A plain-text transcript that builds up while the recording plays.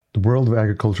world of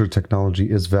agriculture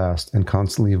technology is vast and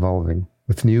constantly evolving,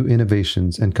 with new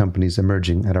innovations and companies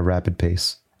emerging at a rapid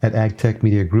pace. At AgTech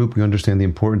Media Group, we understand the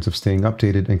importance of staying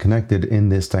updated and connected in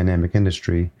this dynamic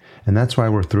industry, and that's why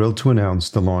we're thrilled to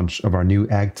announce the launch of our new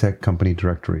AgTech Company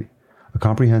Directory, a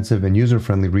comprehensive and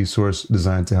user-friendly resource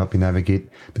designed to help you navigate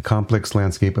the complex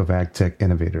landscape of AgTech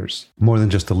innovators. More than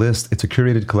just a list, it's a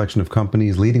curated collection of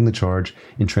companies leading the charge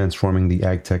in transforming the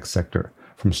AgTech sector.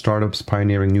 From startups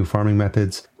pioneering new farming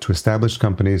methods to established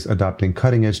companies adopting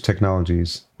cutting-edge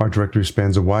technologies, our directory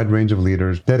spans a wide range of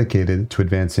leaders dedicated to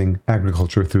advancing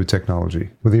agriculture through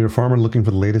technology. Whether you're a farmer looking for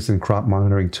the latest in crop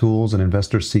monitoring tools, an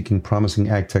investor seeking promising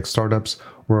agtech startups,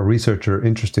 or a researcher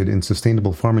interested in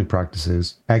sustainable farming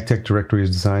practices, AgTech Directory is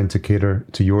designed to cater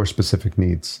to your specific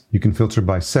needs. You can filter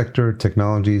by sector,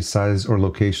 technology, size, or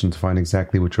location to find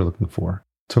exactly what you're looking for.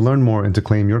 To learn more and to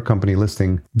claim your company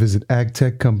listing, visit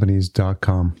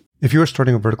agtechcompanies.com. If you are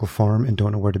starting a vertical farm and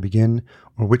don't know where to begin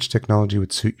or which technology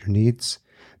would suit your needs,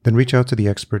 then reach out to the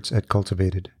experts at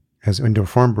Cultivated. As indoor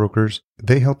farm brokers,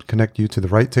 they help connect you to the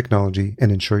right technology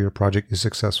and ensure your project is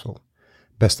successful.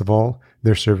 Best of all,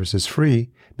 their service is free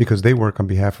because they work on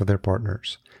behalf of their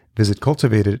partners. Visit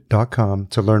cultivated.com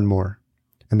to learn more.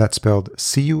 And that's spelled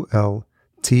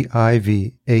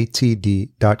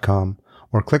cultivatd.com.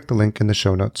 or click the link in the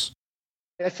show notes.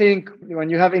 I think when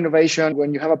you have innovation,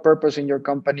 when you have a purpose in your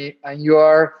company and you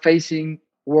are facing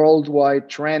worldwide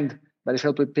trend that is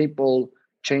helping people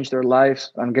change their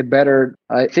lives and get better,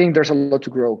 I think there's a lot to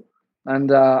grow. And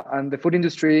the food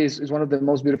industry is one of the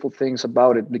most beautiful things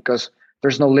about it because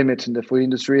there's no limits in the food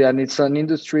industry, and it's an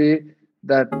industry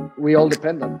that we all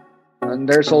depend on. And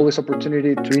there's always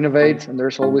opportunity to innovate, and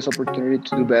there's always opportunity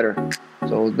to do better.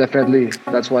 So definitely,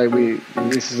 that's why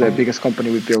this is the biggest company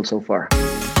we've built so far.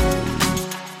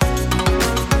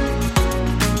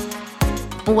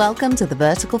 Welcome to the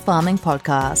Vertical Farming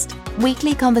Podcast,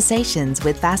 weekly conversations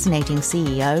with fascinating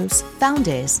CEOs,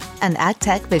 founders, and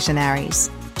AgTech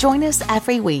visionaries. Join us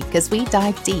every week as we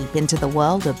dive deep into the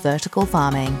world of vertical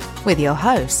farming with your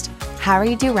host,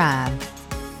 Harry Duran.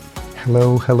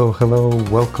 Hello.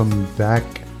 Welcome back.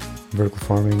 Vertical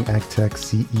Farming, AgTech,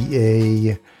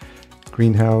 CEA,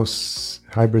 Greenhouse,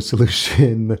 Hybrid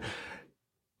Solution,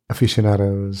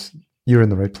 aficionados. You're in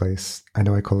the right place. I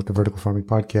know I call it the Vertical Farming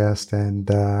Podcast, and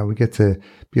we get to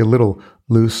be a little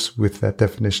loose with that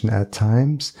definition at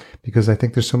times because I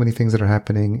think there's so many things that are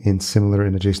happening in similar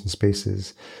and adjacent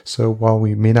spaces. So while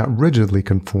we may not rigidly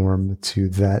conform to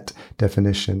that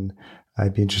definition,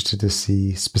 I'd be interested to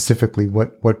see specifically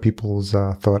what people's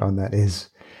thought on that is.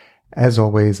 As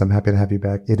always, I'm happy to have you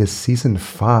back. It is season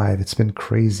 5. It's been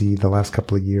crazy the last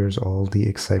couple of years, all the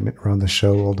excitement around the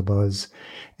show, all the buzz,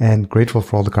 and grateful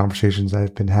for all the conversations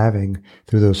I've been having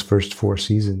through those first 4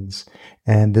 seasons.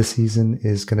 And this season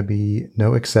is going to be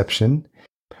no exception.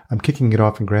 I'm kicking it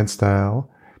off in grand style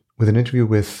with an interview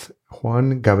with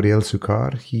Juan Gabriel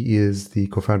Sucar. He is the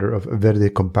co-founder of Verde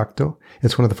Compacto.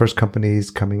 It's one of the first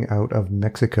companies coming out of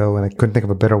Mexico, and I couldn't think of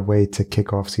a better way to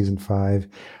kick off season 5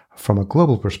 from a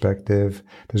global perspective.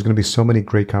 There's going to be so many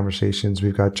great conversations.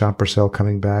 We've got John Purcell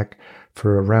coming back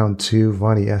for round 2,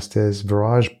 Vani Estes,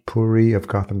 Viraj Puri of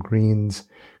Gotham Greens.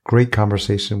 Great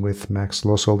conversation with Max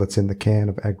Losol that's in the can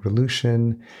of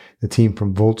Agrilution, the team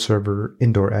from Volt Server,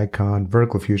 Indoor AgCon,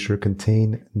 Vertical Future,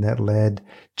 Contain, NetLed,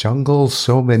 Jungle.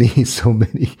 So many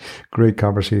great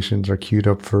conversations are queued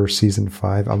up for season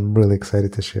 5. I'm really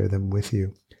excited to share them with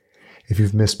you. If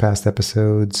you've missed past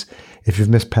episodes, if you've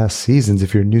missed past seasons,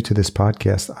 if you're new to this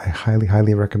podcast, I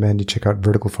highly recommend you check out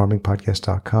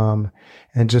verticalfarmingpodcast.com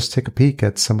and just take a peek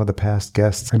at some of the past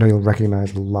guests. I know you'll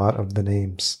recognize a lot of the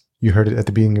names. You heard it at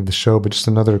the beginning of the show, but just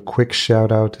another quick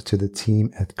shout out to the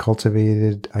team at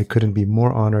Cultivated. I couldn't be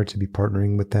more honored to be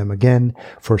partnering with them again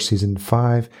for season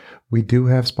 5. We do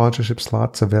have sponsorship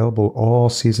slots available all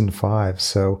season 5.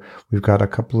 So we've got a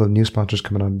couple of new sponsors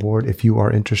coming on board. If you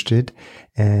are interested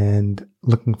and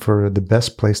looking for the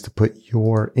best place to put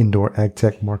your indoor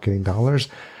AgTech marketing dollars,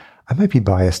 I might be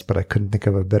biased, but I couldn't think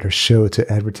of a better show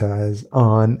to advertise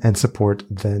on and support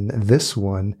than this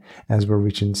one, as we're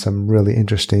reaching some really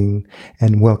interesting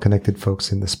and well-connected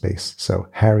folks in the space. So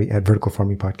Harry at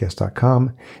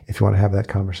verticalfarmingpodcast.com if you want to have that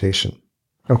conversation.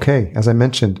 Okay, as I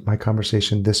mentioned, my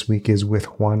conversation this week is with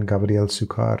Juan Gabriel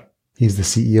Sucar. He's the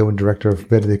CEO and director of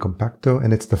Verde Compacto,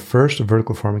 and it's the first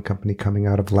vertical farming company coming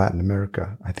out of Latin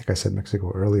America. I think I said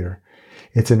Mexico earlier.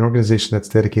 It's an organization that's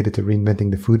dedicated to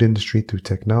reinventing the food industry through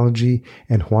technology,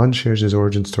 and Juan shares his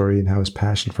origin story and how his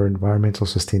passion for environmental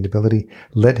sustainability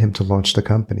led him to launch the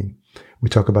company. We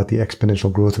talk about the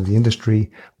exponential growth of the industry,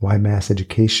 why mass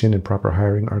education and proper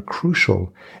hiring are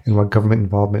crucial, and why government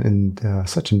involvement in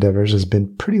such endeavors has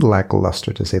been pretty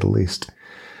lackluster, to say the least.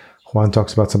 Juan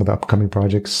talks about some of the upcoming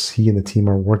projects he and the team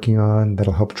are working on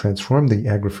that'll help transform the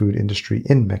agri-food industry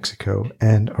in Mexico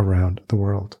and around the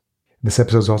world. This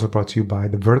episode is also brought to you by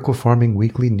the Vertical Farming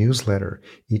Weekly newsletter.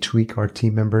 Each week, our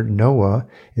team member, Noah,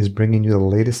 is bringing you the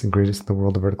latest and greatest in the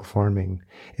world of vertical farming.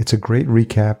 It's a great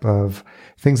recap of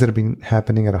things that have been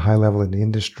happening at a high level in the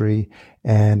industry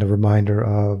and a reminder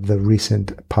of the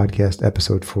recent podcast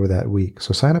episode for that week.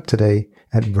 So sign up today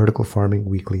at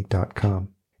verticalfarmingweekly.com.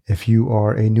 If you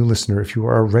are a new listener, if you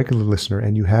are a regular listener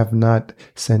and you have not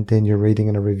sent in your rating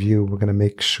and a review, we're going to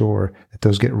make sure that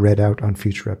those get read out on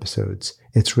future episodes.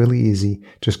 It's really easy.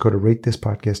 Just go to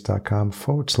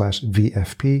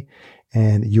ratethispodcast.com/VFP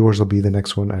and yours will be the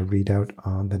next one I read out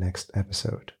on the next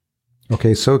episode.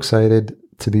 Okay, so excited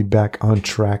to be back on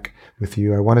track with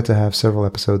you. I wanted to have several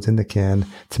episodes in the can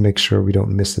to make sure we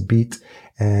don't miss a beat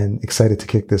and excited to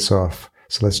kick this off.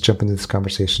 So let's jump into this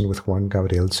conversation with Juan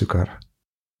Gabriel Zucar.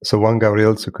 So Juan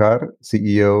Gabriel Zucar,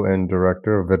 CEO and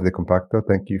Director of Verde Compacto,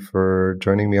 thank you for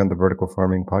joining me on the Vertical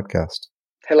Farming Podcast.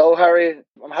 Hello, Harry.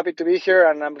 I'm happy to be here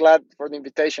and I'm glad for the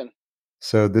invitation.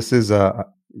 So this is,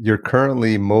 you're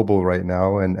currently mobile right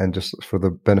now and just for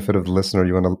the benefit of the listener,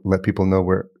 you want to let people know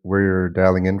where you're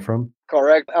dialing in from?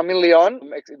 Correct. I'm in León,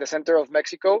 the center of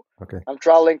Mexico. Okay. I'm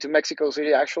traveling to Mexico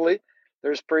City, actually.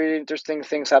 There's pretty interesting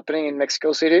things happening in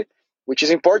Mexico City, which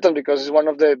is important because it's one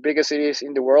of the biggest cities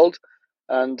in the world.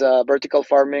 And vertical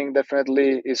farming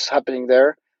definitely is happening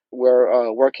there.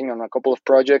 We're working on a couple of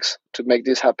projects to make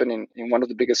this happen in one of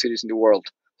the biggest cities in the world.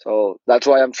 So that's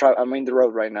why I'm in the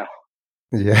road right now.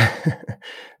 Yeah,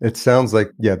 it sounds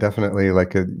like, yeah, definitely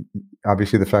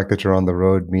obviously the fact that you're on the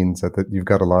road means that you've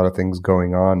got a lot of things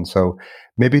going on. So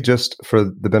maybe just for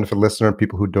the benefit of the listener,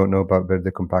 people who don't know about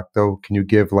Verde Compacto, can you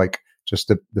give just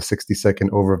the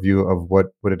 60-second overview of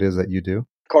what it is that you do?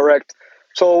 Correct.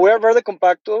 So we are Verde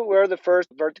Compacto. We are the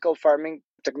first vertical farming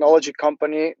technology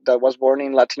company that was born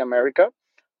in Latin America.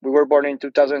 We were born in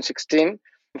 2016.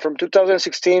 From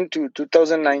 2016 to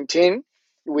 2019,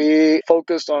 we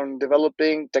focused on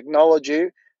developing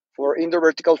technology for indoor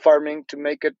vertical farming to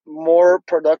make it more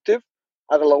productive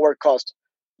at a lower cost,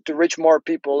 to reach more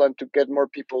people and to get more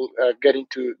people getting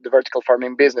to the vertical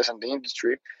farming business and the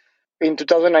industry. In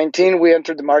 2019, we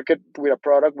entered the market with a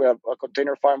product. We have a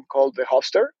container farm called the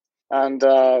Hopster. And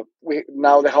we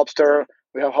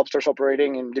have Hopsters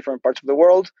operating in different parts of the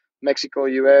world, Mexico,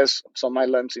 US, some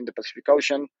islands in the Pacific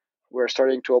Ocean. We're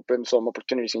starting to open some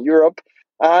opportunities in Europe.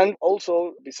 And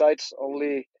also, besides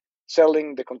only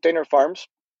selling the container farms,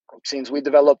 since we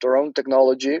developed our own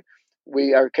technology,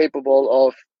 we are capable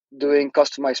of doing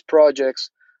customized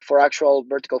projects for actual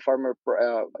vertical farmer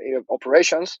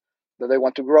operations that they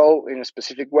want to grow in a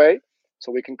specific way.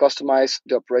 So we can customize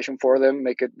the operation for them,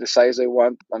 make it the size they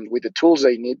want, and with the tools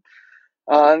they need.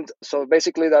 And so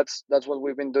basically, that's what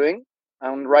we've been doing.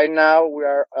 And right now, we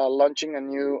are launching a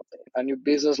new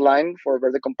business line for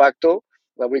Verde Compacto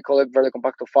that we call it Verde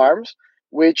Compacto Farms,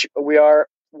 which we are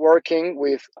working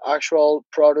with actual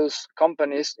produce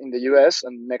companies in the US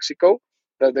and Mexico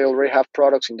that they already have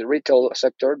products in the retail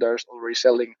sector. They're already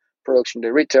selling products in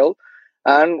the retail,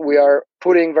 and we are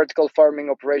putting vertical farming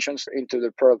operations into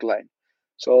the product line.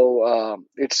 So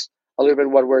it's a little bit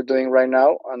what we're doing right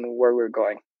now and where we're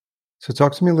going. So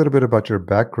talk to me a little bit about your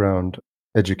background,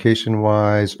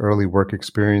 education-wise, early work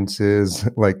experiences.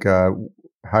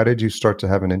 How did you start to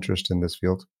have an interest in this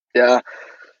field? Yeah,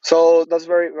 so that's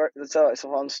it's a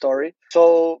fun story.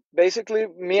 So basically,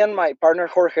 me and my partner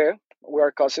Jorge, we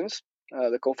are cousins,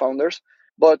 the co-founders.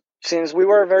 But since we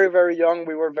were very, very young,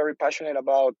 we were very passionate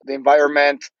about the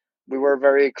environment. We were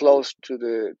very close to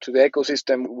the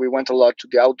ecosystem. We went a lot to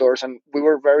the outdoors, and we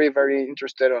were very, very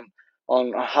interested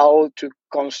on how to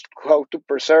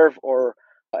preserve our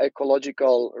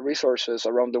ecological resources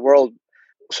around the world.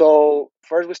 So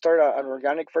first, we started an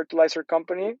organic fertilizer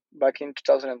company back in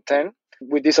 2010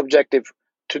 with this objective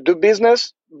to do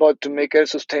business, but to make it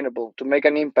sustainable, to make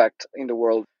an impact in the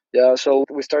world. Yeah, so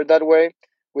we started that way.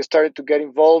 We started to get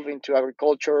involved into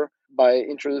agriculture by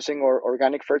introducing our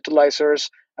organic fertilizers,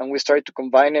 and we started to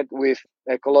combine it with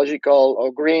ecological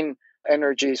or green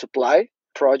energy supply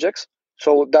projects.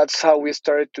 So that's how we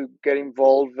started to get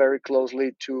involved very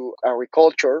closely to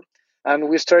agriculture. And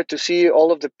we started to see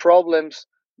all of the problems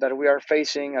that we are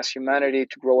facing as humanity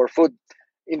to grow our food.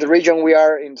 In the region we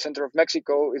are in the center of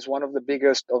Mexico is one of the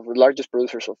largest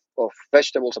producers of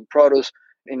vegetables and produce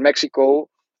in Mexico.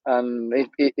 And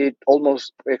it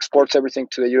almost exports everything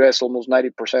to the US. Almost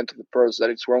 90% of the produce that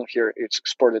is grown here, it's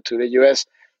exported to the US.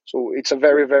 So it's a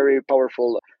very, very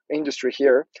powerful industry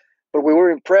here. But we were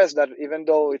impressed that even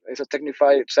though it's a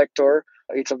technified sector,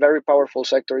 it's a very powerful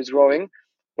sector, it's growing,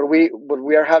 but we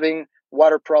are having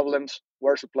water problems,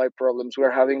 water supply problems, we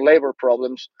are having labor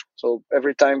problems. So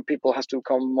every time people has to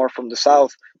come more from the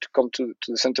south to come to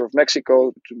the center of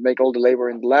Mexico to make all the labor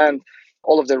in the land,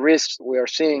 all of the risks we are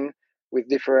seeing with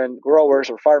different growers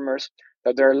or farmers,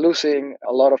 that they're losing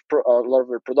a lot of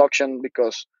their production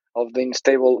because of the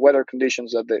unstable weather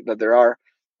conditions that there are.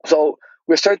 So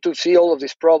we started to see all of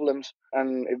these problems,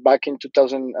 and back in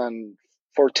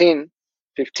 2014,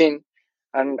 15,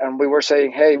 and we were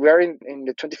saying, hey, we are in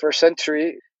the 21st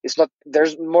century. It's not, there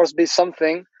must be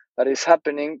something that is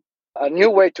happening, a new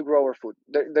way to grow our food.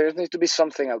 There needs to be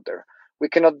something out there. We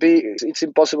cannot be, it's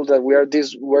impossible that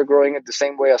we're growing it the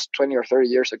same way as 20 or 30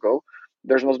 years ago.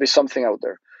 There must be something out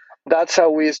there. That's how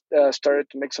we started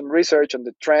to make some research on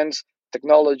the trends,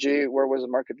 technology, where was the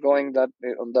market going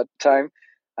on that time.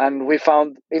 And we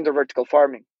found indoor vertical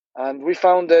farming. And we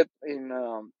found that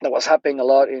that was happening a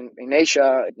lot in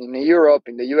Asia, in Europe,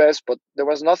 in the US, but there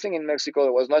was nothing in Mexico,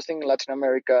 there was nothing in Latin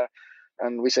America.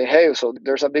 And we say, hey, so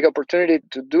there's a big opportunity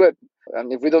to do it.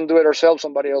 And if we don't do it ourselves,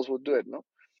 somebody else will do it, no?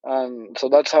 And so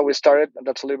that's how we started.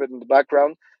 That's a little bit in the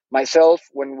background. Myself,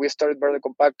 when we started Verde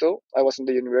Compacto, I was in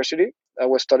the university. I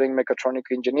was studying mechatronic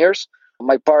engineers.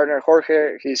 My partner,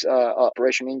 Jorge, he's an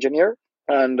operation engineer.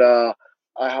 And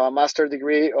I have a master's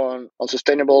degree on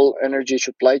sustainable energy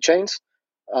supply chains,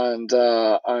 and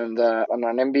an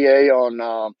MBA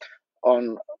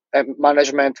on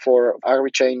management for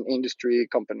agri-chain industry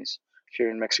companies here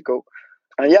in Mexico.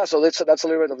 And yeah, so that's a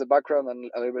little bit of the background and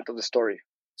a little bit of the story.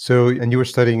 So, and you were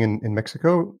studying in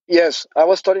Mexico? Yes, I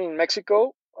was studying in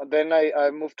Mexico. Then I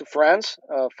moved to France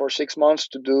for 6 months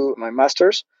to do my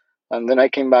master's. And then I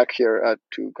came back here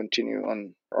to continue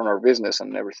on our business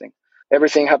and everything.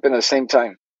 Everything happened at the same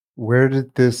time. Where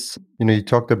did this, you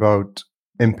talked about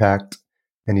impact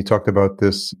and you talked about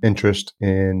this interest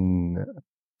in,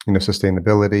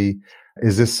 sustainability.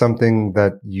 Is this something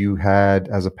that you had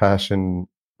as a passion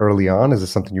early on? Is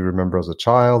this something you remember as a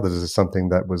child? Is this something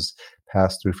that was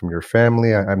passed through from your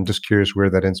family? I'm just curious where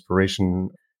that inspiration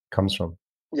comes from.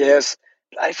 Yes,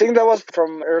 I think that was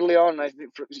from early on. I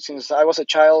think since I was a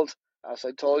child, as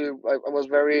I told you,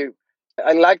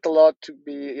 I liked a lot to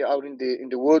be out in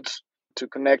the woods, to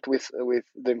connect with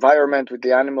the environment, with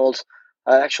the animals.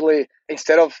 I actually,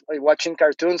 instead of watching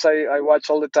cartoons, I watch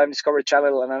all the time Discovery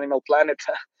Channel and Animal Planet.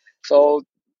 So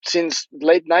since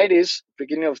late 90s,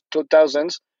 beginning of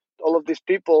 2000s, all of these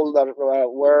people that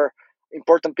were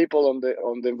important people on the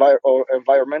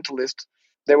environmentalists,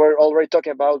 they were already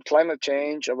talking about climate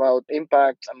change, about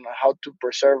impact, and how to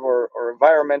preserve our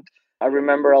environment. I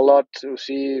remember a lot to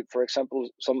see, for example,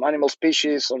 some animal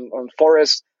species on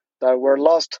forests that were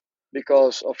lost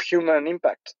because of human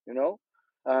impact,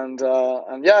 And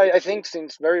yeah, I think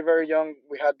since very, very young,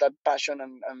 we had that passion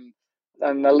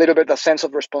and a little bit a sense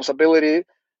of responsibility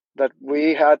that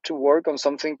we had to work on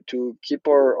something to keep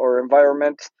our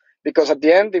environment. Because at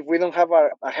the end, if we don't have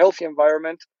a healthy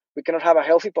environment, we cannot have a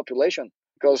healthy population.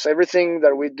 Because everything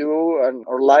that we do and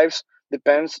our lives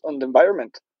depends on the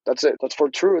environment. That's it. That's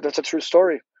a true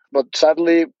story. But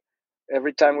sadly,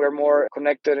 every time we're more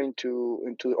connected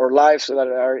into our lives that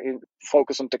are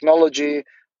focused on technology,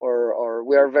 or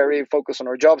we are very focused on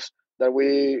our jobs, that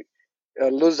we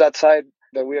lose that side,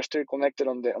 that we are still connected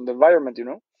on the environment.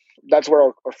 That's where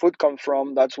our food comes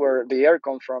from. That's where the air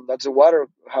comes from. That's the water,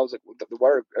 the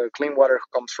water, clean water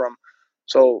comes from.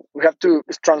 So we have to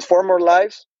transform our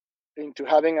lives into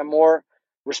having a more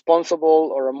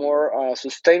responsible or a more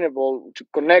sustainable, to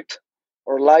connect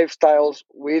our lifestyles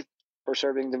with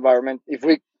preserving the environment if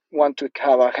we want to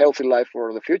have a healthy life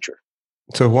for the future.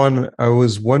 So Juan, I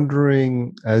was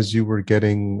wondering, as you were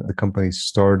getting the company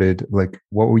started,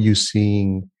 what were you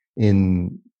seeing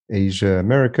in Asia,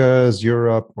 Americas,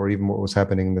 Europe, or even what was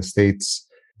happening in the States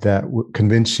that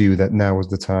convinced you that now was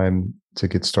the time to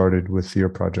get started with your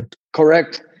project?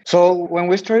 Correct. So when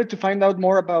we started to find out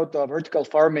more about vertical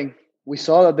farming, we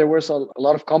saw that there was a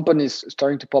lot of companies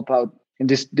starting to pop out in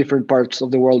these different parts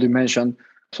of the world you mentioned.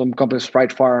 Some companies,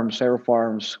 Sprite Farms,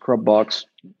 AeroFarms, CropBox,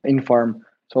 InFarm.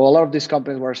 So a lot of these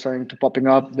companies were starting to popping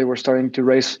up. They were starting to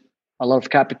raise a lot of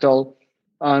capital,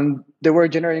 and they were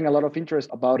generating a lot of interest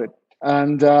about it.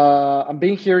 And I'm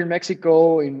being here in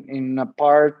Mexico in a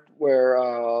part where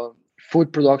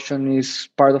food production is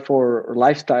part of our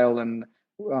lifestyle, and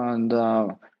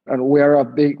we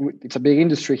are it's a big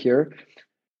industry here.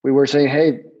 We were saying,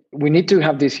 hey, we need to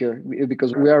have this here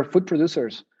because we are food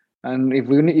producers. And if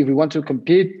we want to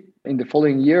compete in the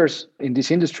following years in this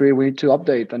industry, we need to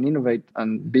update and innovate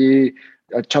and be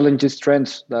challenge these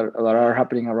trends that are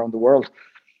happening around the world.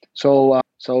 So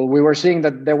we were seeing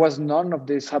that there was none of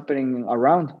this happening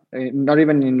around, not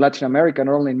even in Latin America,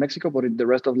 not only in Mexico, but in the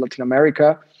rest of Latin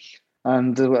America.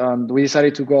 And we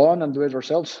decided to go on and do it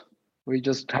ourselves. We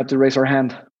just had to raise our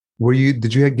hand.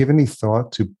 Did you give any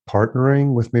thought to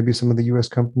partnering with maybe some of the US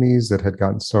companies that had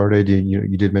gotten started?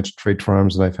 You did mention Trade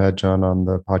Farms, and I've had John on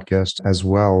the podcast as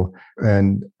well.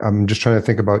 And I'm just trying to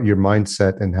think about your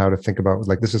mindset and how to think about,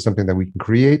 like, this is something that we can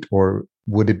create, or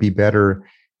would it be better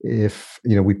if,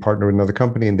 we partner with another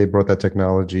company and they brought that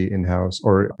technology in-house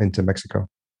or into Mexico?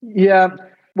 Yeah.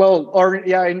 Well,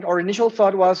 our initial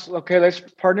thought was, okay, let's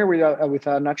partner with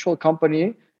an actual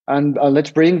company and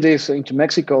let's bring this into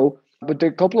Mexico. But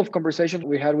a couple of conversations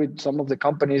we had with some of the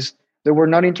companies, they were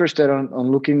not interested on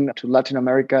looking to Latin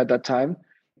America at that time.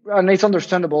 And it's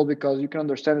understandable, because you can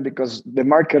understand it, because the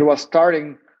market was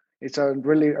starting. It's a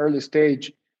really early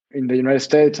stage in the United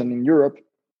States and in Europe.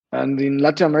 And in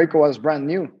Latin America was brand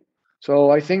new. So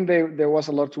I think there was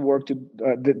a lot to work to.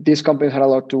 These companies had a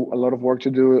lot of work to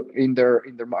do in their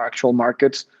actual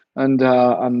markets. And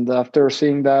after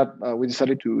seeing that, we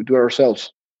decided to do it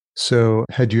ourselves. So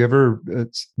had you ever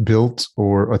built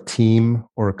or a team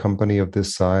or a company of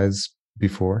this size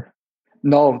before?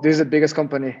 No, this is the biggest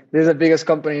company. This is the biggest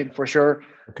company for sure.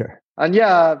 Okay. And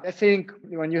yeah, I think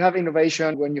when you have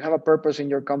innovation, when you have a purpose in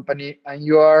your company, and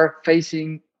you are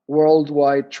facing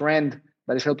worldwide trend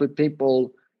that is helping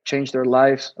people change their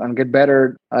lives and get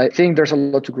better, I think there's a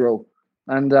lot to grow.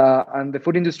 And the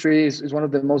food industry is one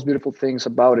of the most beautiful things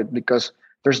about it, because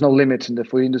there's no limits in the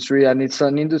food industry, and it's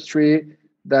an industry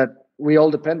that we all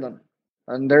depend on.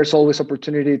 And there's always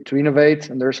opportunity to innovate,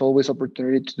 and there's always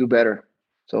opportunity to do better.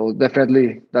 So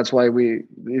definitely, that's why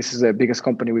this is the biggest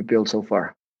company we built so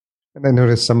far. And I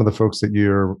noticed some of the folks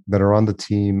that are on the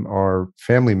team are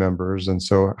family members. And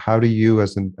so how do you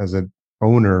as an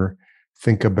owner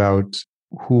think about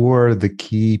who are the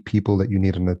key people that you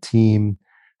need on the team?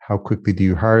 How quickly do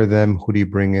you hire them? Who do you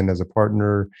bring in as a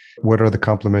partner? What are the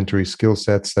complementary skill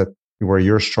sets where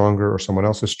you're stronger or someone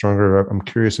else is stronger? I'm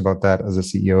curious about that as a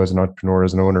CEO, as an entrepreneur,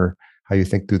 as an owner, how you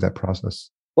think through that process.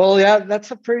 Well, yeah,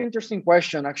 that's a pretty interesting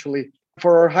question, actually.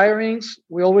 For our hirings,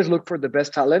 we always look for the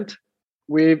best talent.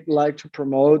 We like to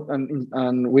promote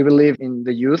and we believe in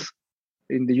the youth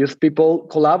people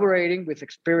collaborating with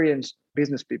experienced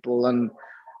business people. And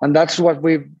that's what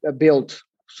we've built.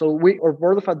 So our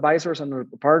board of advisors and our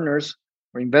partners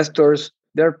or investors,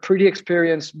 they're pretty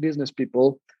experienced business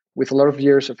people with a lot of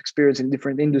years of experience in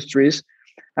different industries.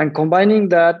 And combining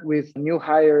that with new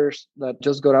hires that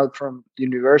just got out from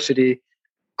university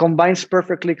combines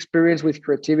perfectly experience with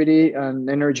creativity and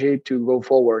energy to go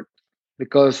forward.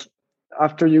 Because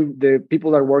after the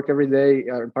people that work every day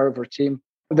are part of our team,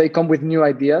 they come with new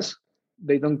ideas.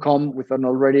 They don't come with an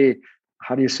already,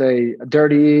 how do you say,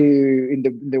 dirty, in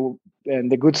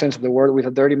the good sense of the word, with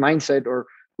a dirty mindset or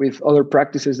with other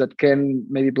practices that can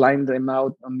maybe blind them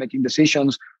out on making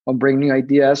decisions, on bringing new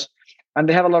ideas. And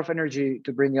they have a lot of energy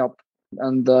to bring up.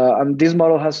 And this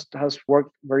model has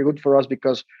worked very good for us,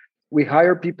 because we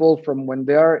hire people from when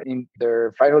they are in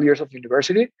their final years of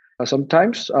university,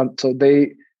 sometimes. So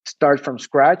they start from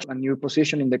scratch, a new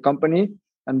position in the company.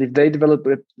 And if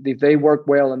they work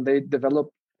well and they develop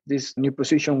this new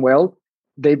position well,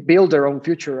 they build their own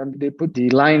future and they put the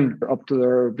line up to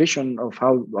their vision of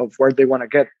where they want to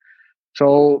get.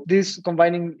 So this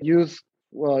combining youth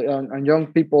and young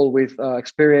people with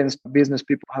experienced business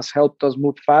people has helped us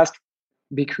move fast,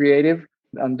 be creative,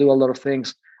 and do a lot of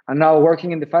things. And now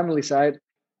working in the family side,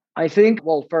 I think,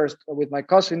 well, first with my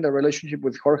cousin, the relationship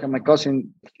with Jorge, my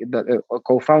cousin, the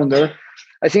co-founder,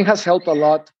 I think has helped a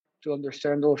lot to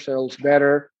understand ourselves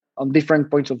better on different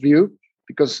points of view.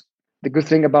 Because the good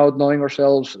thing about knowing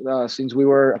ourselves since we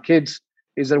were kids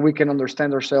is that we can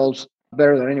understand ourselves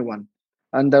better than anyone,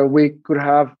 and that we could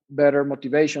have better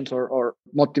motivations or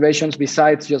motivations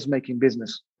besides just making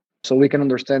business. So we can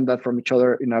understand that from each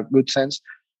other in a good sense.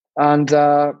 And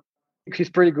he's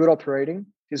pretty good operating.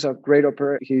 He's a great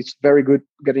operator. He's very good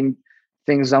getting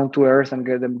things down to earth and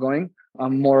get them going.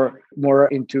 I'm more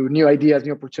into new ideas,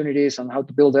 new opportunities, and how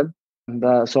to build them.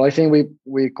 And so I think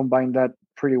we combine that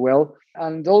pretty well.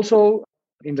 And also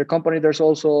in the company, there's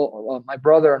also my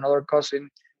brother and other cousin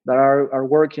that are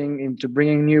working into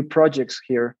bringing new projects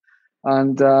here.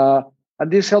 And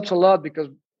this helps a lot, because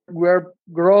we're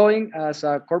growing as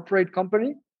a corporate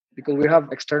company, because we have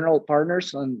external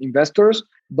partners and investors,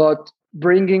 but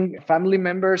bringing family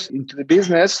members into the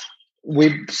business,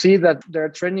 we see that they're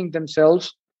training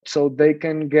themselves so they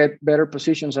can get better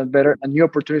positions and new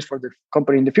opportunities for the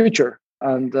company in the future.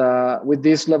 And with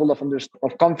this level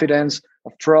of confidence,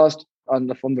 of trust, and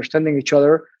of understanding each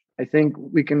other, I think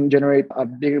we can generate a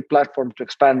bigger platform to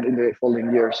expand in the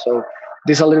following years. So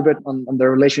this is a little bit on the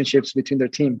relationships between their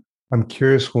team. I'm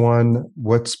curious, Juan,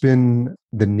 what's been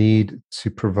the need to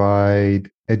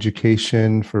provide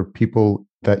education for people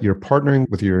that you're partnering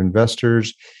with, your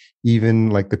investors, even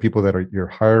like the people that you're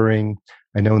hiring?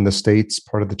 I know in the States,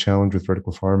 part of the challenge with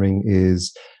vertical farming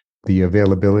is the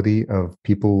availability of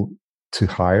people to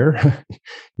hire.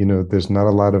 There's not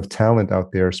a lot of talent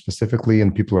out there specifically,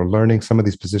 and people are learning. Some of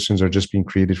these positions are just being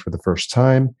created for the first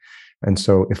time. And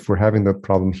so if we're having the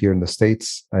problem here in the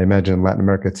States, I imagine in Latin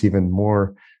America, it's even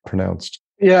more pronounced.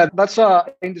 Yeah, that's a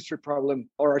industry problem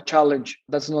or a challenge.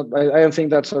 That's not, I don't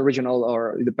think that's original,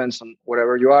 or it depends on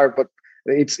whatever you are, but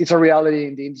it's a reality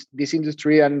in this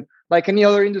industry, and like any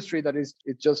other industry that it's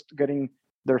just getting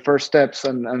their first steps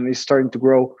and is starting to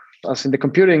grow, as in the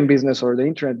computing business or the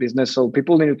internet business. So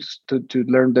people need to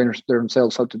learn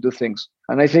themselves how to do things.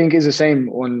 And I think it's the same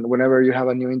whenever you have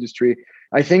a new industry.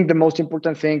 I think the most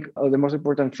important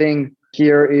thing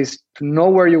here is to know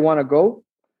where you want to go,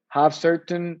 have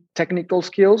certain technical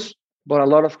skills, but a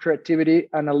lot of creativity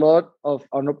and a lot of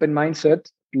an open mindset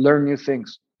to learn new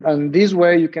things. And this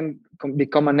way you can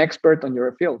become an expert on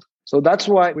your field. So that's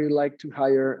why we like to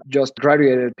hire just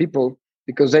graduated people,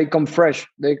 because they come fresh.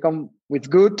 They come with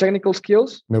good technical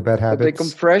skills. No bad habits. They come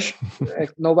fresh,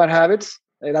 no bad habits.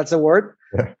 That's the word.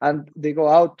 Yeah. And they go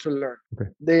out to learn. Okay.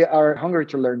 They are hungry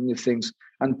to learn new things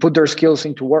and put their skills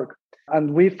into work.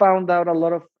 And we found out a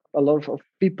lot of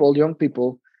people, young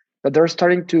people, that they're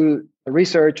starting to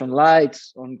research on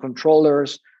lights, on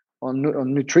controllers, on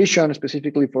nutrition,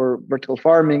 specifically for vertical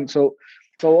farming. So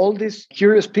all these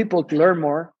curious people to learn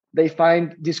more, they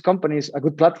find these companies a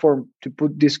good platform to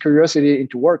put this curiosity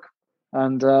into work.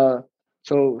 And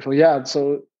so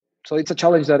it's a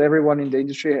challenge that everyone in the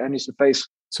industry needs to face.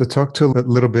 So talk to a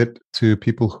little bit to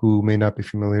people who may not be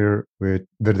familiar with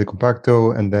Verde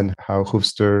Compacto, and then how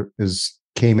Hoofster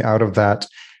came out of that.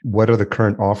 What are the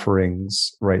current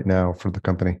offerings right now for the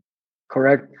company?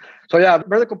 Correct. So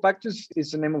Verde Compacto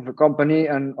is the name of the company,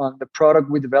 and the product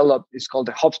we developed is called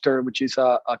the Hoofster, which is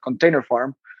a container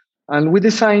farm. And we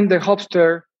designed the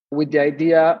Hoofster with the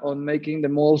idea on making the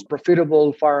most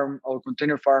profitable farm or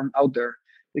container farm out there,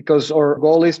 because our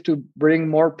goal is to bring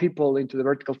more people into the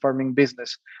vertical farming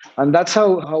business. And that's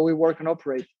how we work and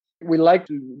operate. We like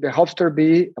the Hoofster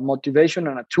be a motivation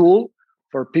and a tool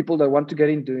for people that want to get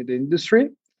into the industry,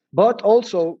 but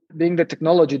also being the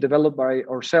technology developed by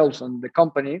ourselves and the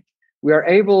company, we are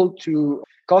able to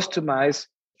customize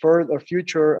further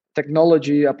future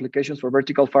technology applications for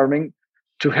vertical farming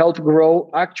to help grow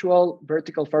actual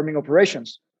vertical farming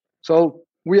operations. So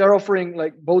we are offering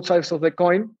like both sides of the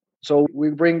coin. So we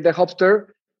bring the Hoofster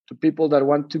to people that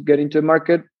want to get into the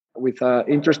market with an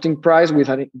interesting price, with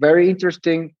a very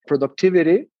interesting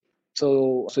productivity.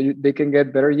 So they can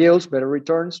get better yields, better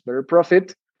returns, better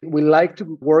profit. We like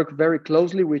to work very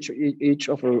closely with each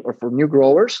of our new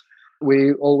growers.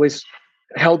 We always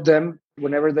help them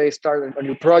whenever they start a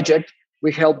new project.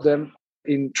 We help them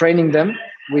in training them.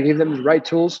 We give them the right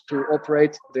tools to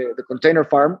operate the container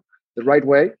farm the right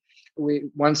way.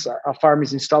 Once a farm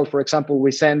is installed, for example,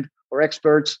 we send our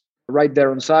experts right there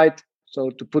on site. So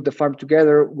to put the farm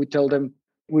together, we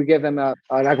give them an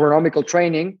agronomical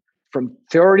training from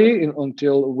theory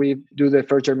until we do the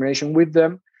first germination with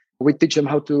them. We teach them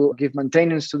how to give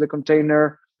maintenance to the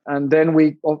container, and then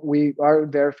we are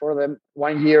there for them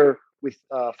 1 year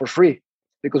for free,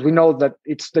 because we know that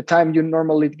it's the time you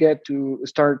normally get to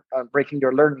start breaking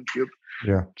your learning curve.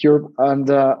 And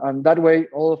that way,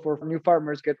 all of our new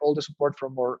farmers get all the support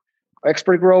from our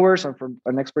expert growers and from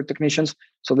expert technicians,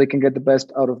 so they can get the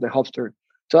best out of the Hoofster.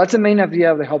 So that's the main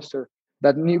idea of the Hoofster,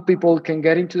 that new people can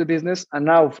get into the business. And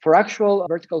now for actual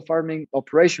vertical farming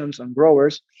operations and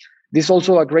growers, this is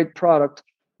also a great product,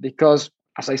 because,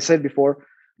 as I said before,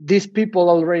 these people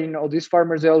already know, these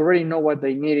farmers, they already know what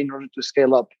they need in order to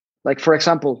scale up. Like, for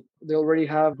example, they already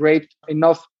have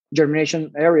enough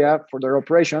germination area for their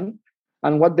operation.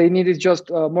 And what they need is just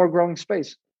more growing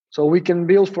space. So we can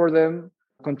build for them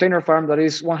a container farm that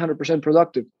is 100%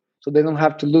 productive. So they don't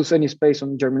have to lose any space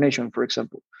on germination, for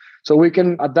example. So we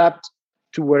can adapt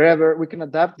to wherever, we can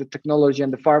adapt the technology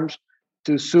and the farms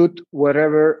to suit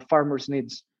whatever farmers'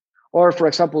 needs. Or, for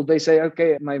example, they say,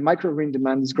 okay, my microgreen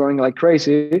demand is growing like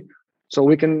crazy. So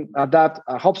we can adapt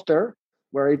a Hoofster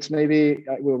where it's maybe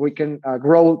where we can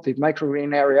grow the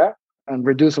microgreen area and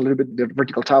reduce a little bit the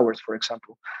vertical towers, for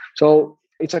example. So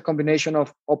it's a combination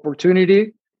of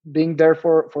opportunity, being there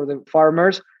for the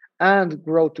farmers, and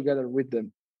grow together with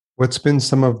them. What's been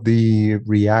some of the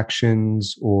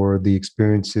reactions or the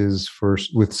experiences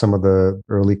with some of the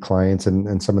early clients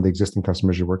and some of the existing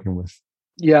customers you're working with?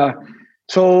 Yeah.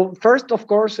 So first, of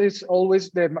course, it's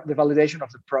always the validation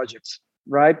of the projects,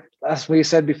 right? As we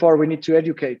said before, we need to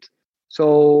educate.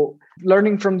 So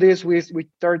learning from this, we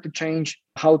start to change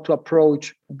how to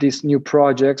approach these new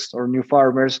projects or new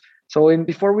farmers. So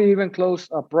before we even close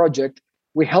a project,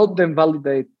 we help them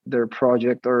validate their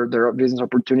project or their business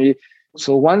opportunity.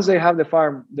 So once they have the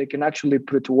farm, they can actually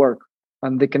put it to work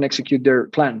and they can execute their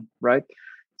plan, right?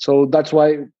 So that's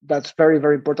why that's very,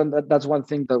 very important. That's one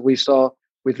thing that we saw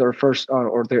with our first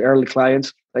or the early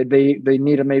clients. Like they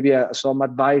need maybe some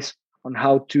advice on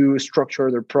how to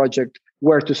structure their project,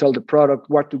 where to sell the product,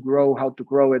 what to grow, how to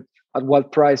grow it, at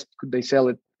what price could they sell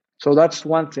it. So that's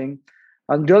one thing.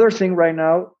 And the other thing right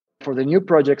now for the new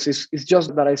projects is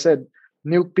just that I said,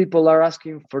 new people are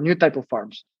asking for new type of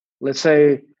farms. Let's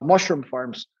say mushroom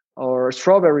farms or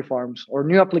strawberry farms or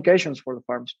new applications for the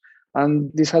farms.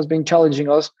 And this has been challenging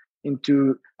us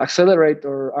into accelerate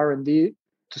our R&D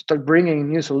to start bringing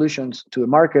new solutions to the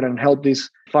market and help these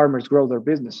farmers grow their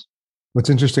business. What's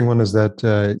interesting one is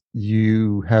that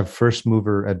you have first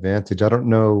mover advantage. I don't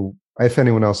know if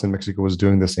anyone else in Mexico was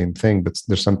doing the same thing, but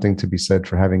there's something to be said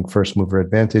for having first mover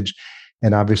advantage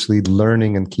and obviously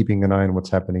learning and keeping an eye on what's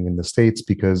happening in the States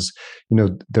because,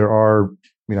 there are,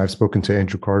 I've spoken to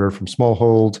Andrew Carter from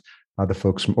Smallhold, the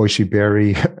folks from Oishi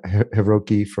Berry,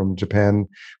 Hiroki from Japan,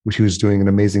 which he was doing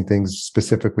amazing things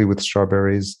specifically with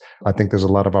strawberries. I think there's a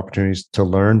lot of opportunities to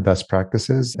learn best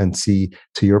practices and see,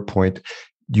 to your point,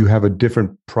 you have a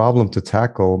different problem to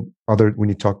tackle when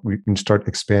you start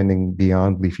expanding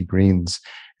beyond leafy greens.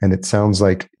 And it sounds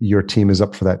like your team is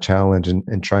up for that challenge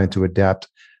and trying to adapt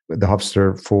the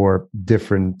Hofstra for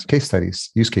different case studies,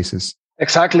 use cases.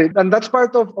 Exactly. And that's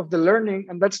part of the learning.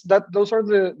 And those are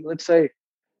let's say,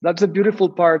 that's the beautiful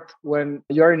part when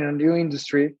you're in a new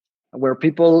industry where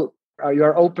people, you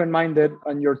are open-minded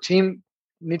and your team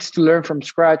needs to learn from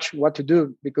scratch what to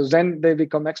do because then they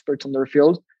become experts on their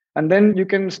field. And then you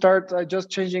can start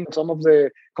just changing some of the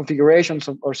configurations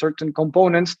or certain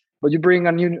components, but you bring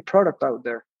a new product out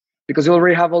there because you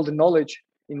already have all the knowledge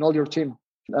in all your team.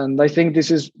 And I think this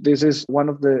is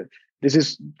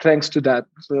thanks to that.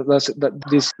 So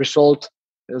this result,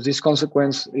 this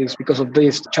consequence is because of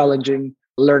this challenging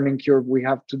learning curve we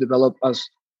have to develop as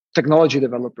technology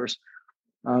developers.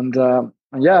 And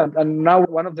now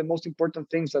one of the most important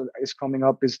things that is coming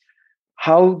up is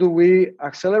how do we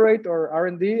accelerate our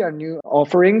R&D and new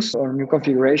offerings or new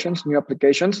configurations, new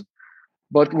applications,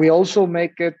 but we also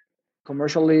make it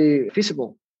commercially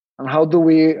feasible. And how do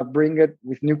we bring it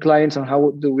with new clients and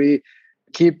how do we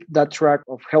keep that track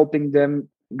of helping them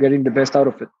getting the best out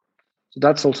of it? So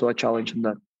that's also a challenge in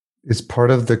that. Is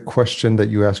part of the question that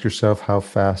you ask yourself, how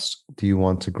fast do you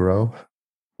want to grow?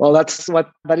 Well, that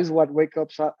is what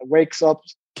wakes up.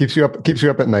 Keeps you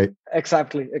up at night.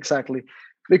 Exactly.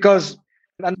 Because,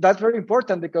 and that's very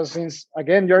important because since,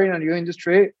 again, you're in a new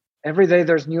industry, every day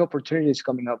there's new opportunities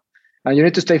coming up and you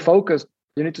need to stay focused.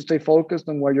 You need to stay focused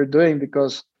on what you're doing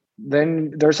because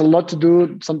then there's a lot to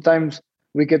do. Sometimes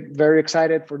we get very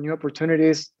excited for new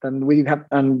opportunities and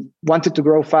wanted to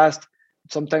grow fast.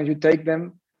 Sometimes you take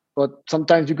them, but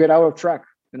sometimes you get out of track,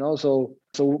 so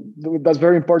that's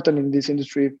very important in this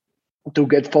industry to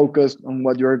get focused on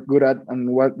what you're good at and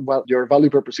what your value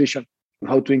proposition,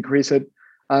 how to increase it.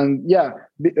 And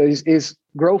is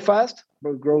grow fast,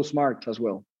 but grow smart as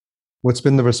well. What's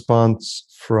been the response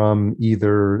from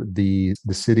either the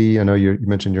city? I know you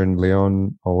mentioned you're in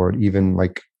León, or even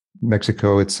like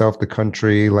Mexico itself, the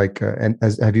country.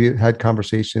 Have you had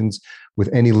conversations with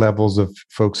any levels of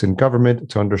folks in government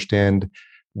to understand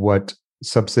what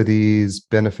subsidies,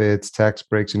 benefits, tax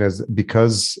breaks?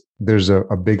 Because there's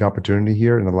a big opportunity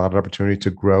here and a lot of opportunity to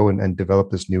grow and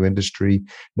develop this new industry,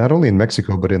 not only in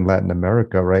Mexico but in Latin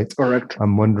America, right? Correct.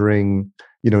 I'm wondering,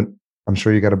 I'm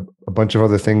sure you got a bunch of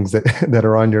other things that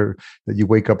are on that you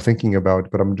wake up thinking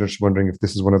about, but I'm just wondering if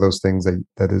this is one of those things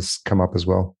that has come up as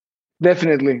well.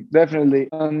 Definitely.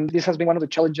 And this has been one of the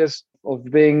challenges of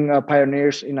being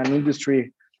pioneers in an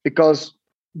industry because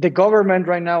the government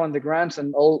right now and the grants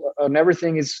and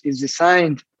everything is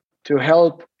designed to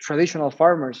help traditional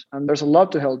farmers, and there's a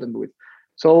lot to help them with.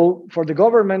 So for the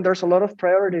government, there's a lot of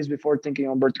priorities before thinking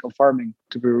on vertical farming,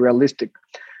 to be realistic.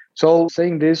 So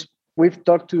saying this, we've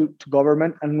talked to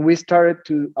government and we started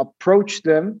to approach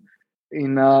them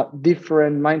in a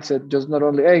different mindset, just not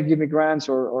only, hey, give me grants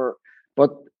but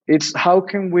it's how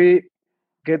can we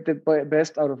get the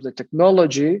best out of the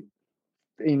technology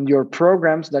in your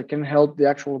programs that can help the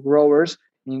actual growers,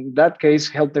 in that case,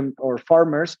 help them or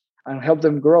farmers and help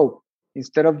them grow.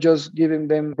 instead of just giving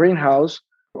them greenhouse,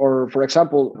 or for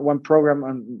example, one program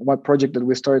and one project that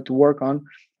we started to work on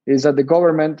is that the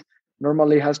government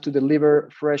normally has to deliver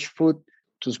fresh food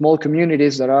to small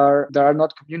communities that are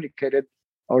not communicated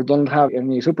or don't have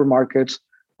any supermarkets,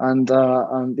 and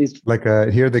it's like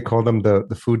here they call them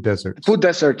the food deserts. Food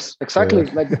deserts, exactly,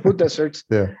 Yeah. like the food deserts.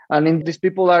 Yeah. And these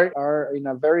people are in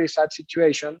a very sad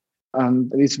situation,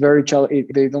 and it's very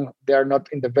they are not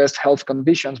in the best health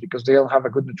conditions because they don't have a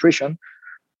good nutrition.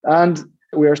 And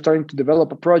we are starting to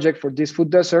develop a project for these food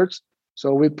deserts.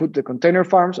 So we put the container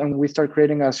farms and we start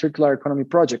creating a circular economy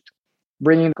project,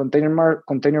 bringing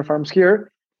container farms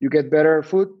here. You get better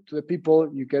food to the people.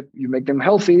 You make them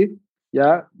healthy.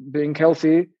 Yeah, being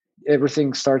healthy,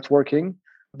 everything starts working.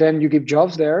 Then you give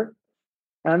jobs there,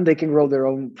 and they can grow their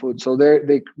own food. So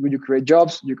you create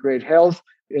jobs, you create health,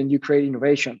 and you create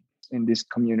innovation in these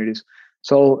communities.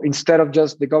 So instead of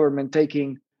just the government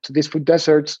taking to these food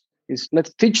deserts, is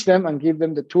let's teach them and give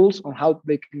them the tools on how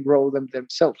they can grow them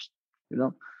themselves.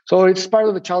 So it's part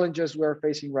of the challenges we're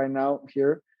facing right now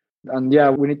here. And yeah,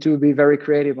 we need to be very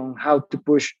creative on how to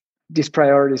push these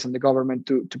priorities in the government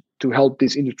to help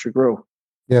this industry grow.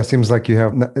 Yeah, it seems like you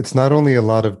have, it's not only a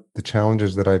lot of the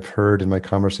challenges that I've heard in my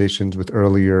conversations with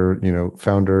earlier,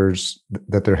 founders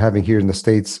that they're having here in the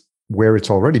States where it's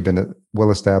already been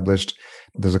well established.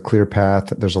 There's a clear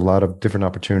path. There's a lot of different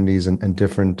opportunities and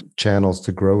different channels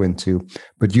to grow into.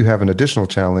 But you have an additional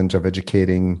challenge of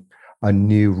educating a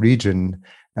new region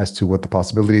as to what the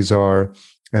possibilities are,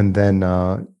 and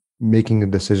then making a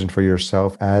decision for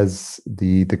yourself as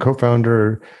the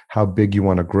co-founder, how big you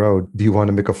want to grow. Do you want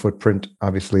to make a footprint,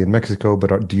 obviously, in Mexico,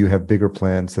 but do you have bigger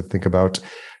plans to think about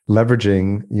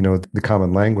leveraging, the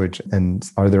common language? And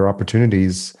are there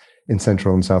opportunities in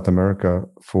Central and South America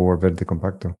for Verde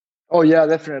Compacto? Oh yeah,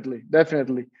 definitely.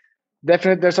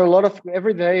 There's a lot of,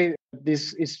 every day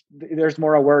there's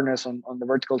more awareness on the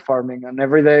vertical farming, and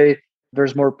every day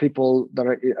there's more people that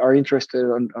are interested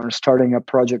on starting a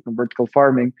project on vertical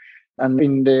farming. And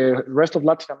in the rest of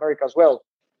Latin America as well,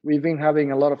 we've been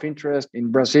having a lot of interest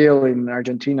in Brazil, in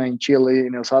Argentina, in Chile,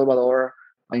 in El Salvador,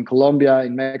 in Colombia,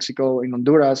 in Mexico, in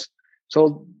Honduras.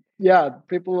 So yeah,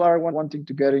 people are wanting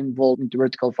to get involved into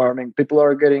vertical farming. People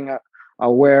are getting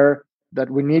aware that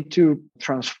we need to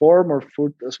transform our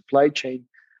food supply chain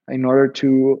in order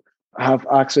to have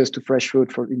access to fresh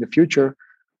food in the future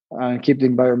and keep the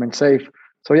environment safe.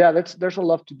 So yeah, there's a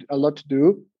lot to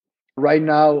do. Right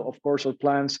now, of course, our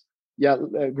plans,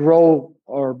 grow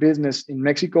our business in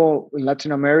Mexico, in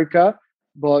Latin America,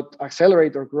 but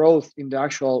accelerate our growth in the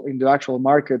actual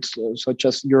markets such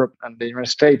as Europe and the United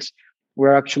States. We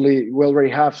already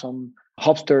have some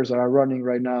hubsters that are running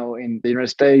right now in the United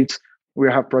States. We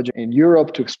have projects in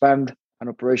Europe to expand an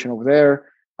operation over there.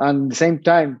 And at the same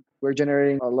time, we're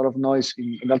generating a lot of noise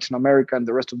in Latin America and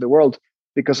the rest of the world.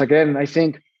 Because again, I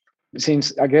think this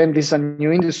is a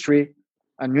new industry,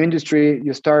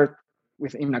 you start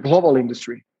in a global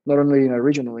industry, not only in a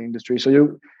regional industry.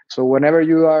 So whenever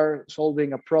you are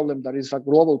solving a problem that is a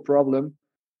global problem,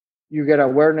 you get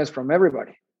awareness from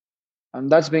everybody. And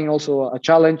that's being also a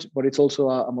challenge, but it's also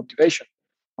a motivation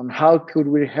on how could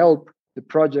we help the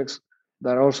projects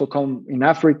that also come in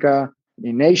Africa,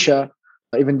 in Asia,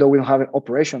 even though we don't have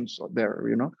operations there,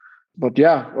 But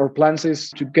yeah, our plans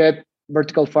is to get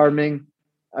vertical farming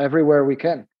everywhere we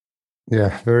can.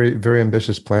 Yeah, very, very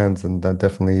ambitious plans, and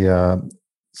definitely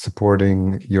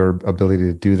supporting your ability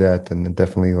to do that. And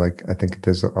definitely, I think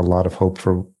there's a lot of hope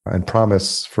for and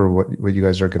promise for what you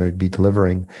guys are going to be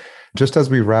delivering. Just as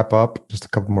we wrap up, just a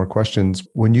couple more questions.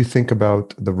 When you think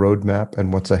about the roadmap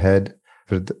and what's ahead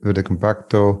for Verde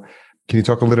Compacto, can you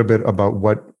talk a little bit about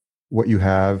what you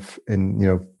have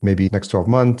in, maybe next 12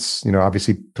 months?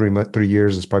 Obviously 3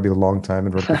 years is probably a long time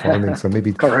in vertical farming. So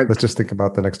maybe let's just think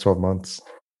about the next 12 months.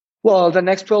 Well, the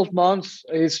next 12 months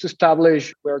is to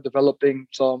establish, we're developing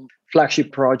some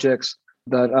flagship projects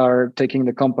that are taking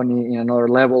the company in another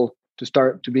level to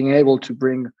start to being able to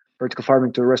bring vertical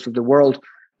farming to the rest of the world.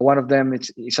 One of them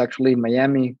is actually in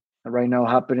Miami right now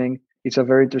happening. It's a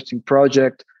very interesting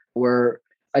project where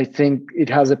I think it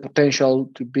has the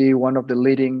potential to be one of the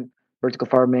leading vertical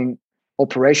farming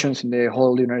operations in the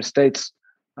whole United States.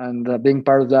 And being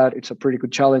part of that, it's a pretty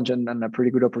good challenge and a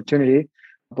pretty good opportunity.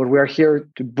 But we are here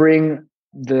to bring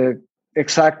the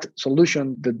exact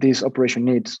solution that this operation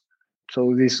needs.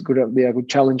 So this could be a good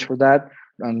challenge for that.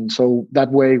 And so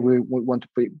that way we want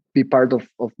to be part of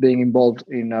being involved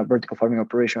in a vertical farming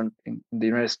operation in the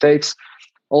United States.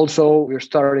 Also, we're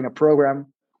starting a program,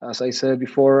 as I said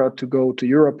before, to go to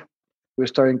Europe. We're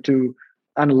starting to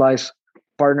analyze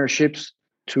partnerships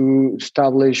to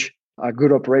establish a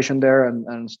good operation there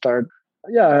and start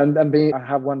Yeah, and I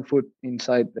have one foot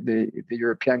inside the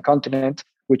European continent,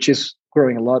 which is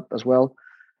growing a lot as well.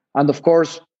 And of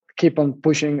course, keep on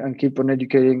pushing and keep on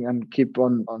educating and keep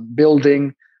on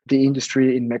building the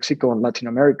industry in Mexico and Latin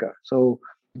America. So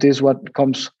this is what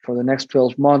comes for the next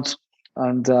 12 months.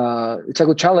 And it's a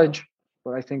good challenge,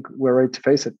 but I think we're ready to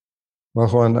face it. Well,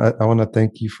 Juan, I want to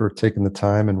thank you for taking the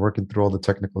time and working through all the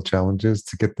technical challenges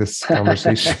to get this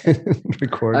conversation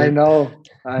recorded. I know.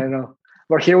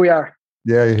 But here we are.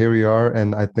 Yeah, here we are.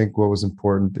 And I think what was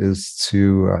important is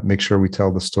to make sure we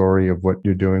tell the story of what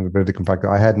you're doing with Verde Compacto.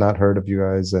 I had not heard of you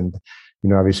guys. And,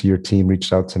 obviously your team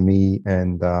reached out to me,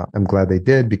 and I'm glad they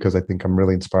did, because I think I'm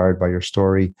really inspired by your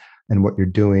story and what you're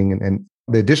doing and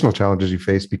the additional challenges you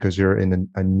face, because you're in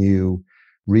a new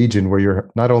region where you're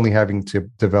not only having to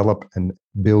develop and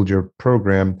build your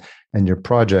program and your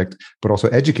project, but also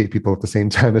educate people at the same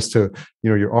time as to,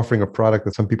 you're offering a product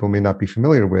that some people may not be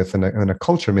familiar with and a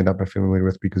culture may not be familiar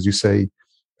with, because you say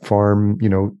farm,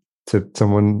 to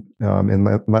someone in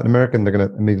Latin America, and they're going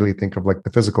to immediately think of like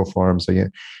the physical farm. So yeah,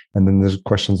 and then there's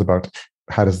questions about,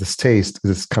 how does this taste? Is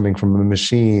this coming from a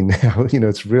machine?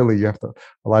 It's really, you have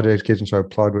a lot of education. So I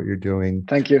applaud what you're doing.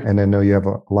 Thank you. And I know you have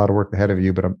a lot of work ahead of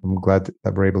you, but I'm glad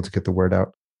that we're able to get the word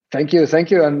out. Thank you.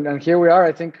 And here we are.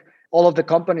 I think all of the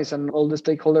companies and all the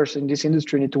stakeholders in this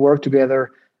industry need to work together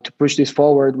to push this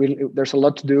forward. There's a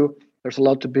lot to do. There's a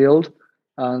lot to build.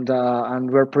 And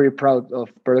we're pretty proud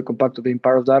of Verde Compacto being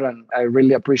part of that. And I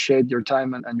really appreciate your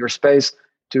time and your space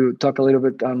to talk a little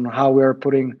bit on how we're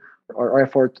putting our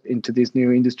effort into this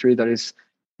new industry that is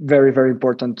very, very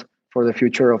important for the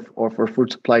future of our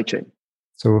food supply chain.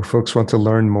 So if folks want to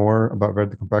learn more about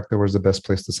Verde Compacto, where's the best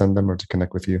place to send them or to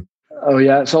connect with you? Oh,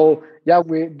 yeah. So, yeah,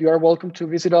 you are welcome to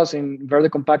visit us in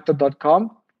verdecompacto.com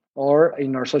or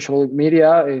in our social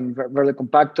media in Verde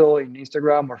Compacto, in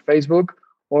Instagram or Facebook,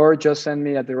 or just send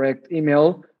me a direct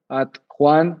email at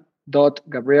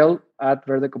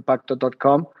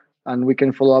juan.gabriel@verdecompacto.com, and we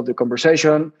can follow up the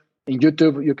conversation. In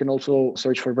YouTube, you can also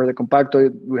search for Verde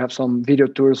Compacto. We have some video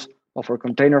tours of our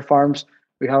container farms.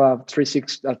 We have a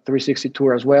 360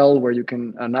 tour as well, where you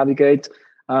can navigate.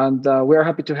 And we're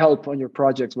happy to help on your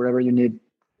projects, wherever you need.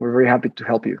 We're very happy to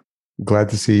help you. Glad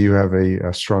to see you have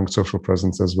a strong social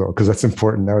presence as well, because that's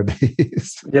important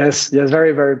nowadays. Yes,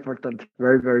 very, very important.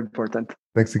 Very, very important.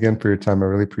 Thanks again for your time. I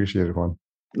really appreciate it, Juan.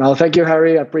 No, thank you,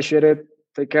 Harry. I appreciate it.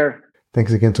 Take care.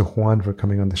 Thanks again to Juan for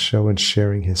coming on the show and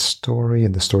sharing his story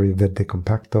and the story of Verde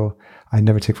Compacto. I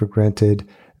never take for granted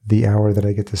the hour that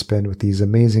I get to spend with these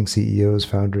amazing CEOs,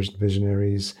 founders, and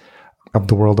visionaries of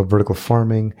the world of vertical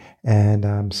farming, and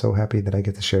I'm so happy that I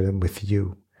get to share them with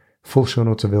you. Full show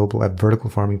notes available at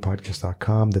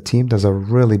verticalfarmingpodcast.com. The team does a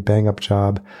really bang-up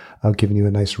job of giving you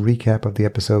a nice recap of the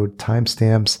episode,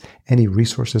 timestamps, any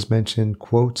resources mentioned,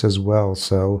 quotes as well.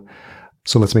 So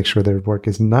let's make sure their work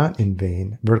is not in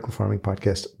vain.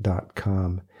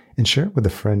 verticalfarmingpodcast.com, and share it with a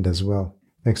friend as well.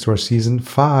 Thanks to our Season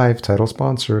 5 title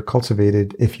sponsor,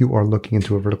 Cultivated. If you are looking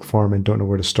into a vertical farm and don't know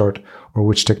where to start or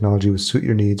which technology would suit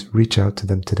your needs, reach out to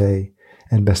them today.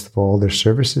 And best of all, their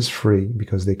service is free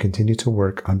because they continue to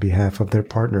work on behalf of their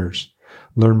partners.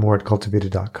 Learn more at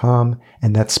cultivated.com,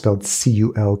 and that's spelled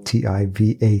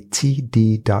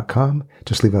CULTIVATD.com.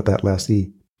 Just leave out that last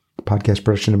E. Podcast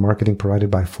production and marketing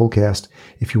provided by Fullcast.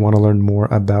 If you want to learn more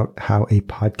about how a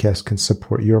podcast can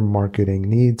support your marketing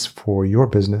needs for your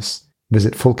business,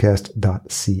 visit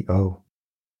fullcast.co.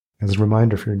 As a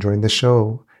reminder, if you're enjoying the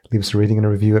show, leave us a rating and a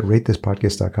review at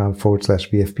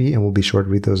ratethis.podcast.com/VFP, and we'll be sure to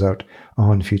read those out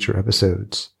on future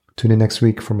episodes. Tune in next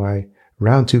week for my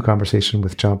round 2 conversation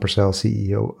with John Purcell,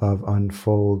 CEO of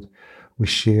Unfold. We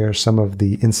share some of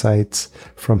the insights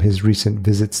from his recent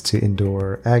visits to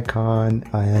Indoor AgCon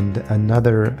and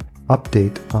another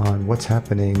update on what's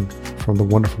happening from the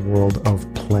wonderful world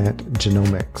of plant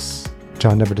genomics.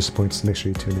 John never disappoints, so make sure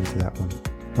you tune into that one.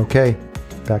 Okay,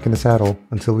 back in the saddle.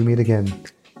 Until we meet again,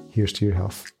 here's to your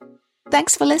health.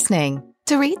 Thanks for listening.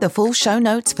 To read the full show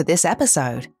notes for this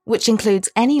episode, which includes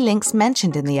any links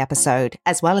mentioned in the episode,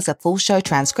 as well as a full show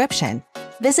transcription,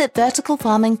 visit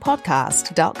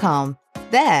verticalfarmingpodcast.com.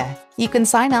 There, you can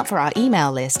sign up for our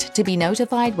email list to be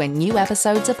notified when new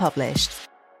episodes are published.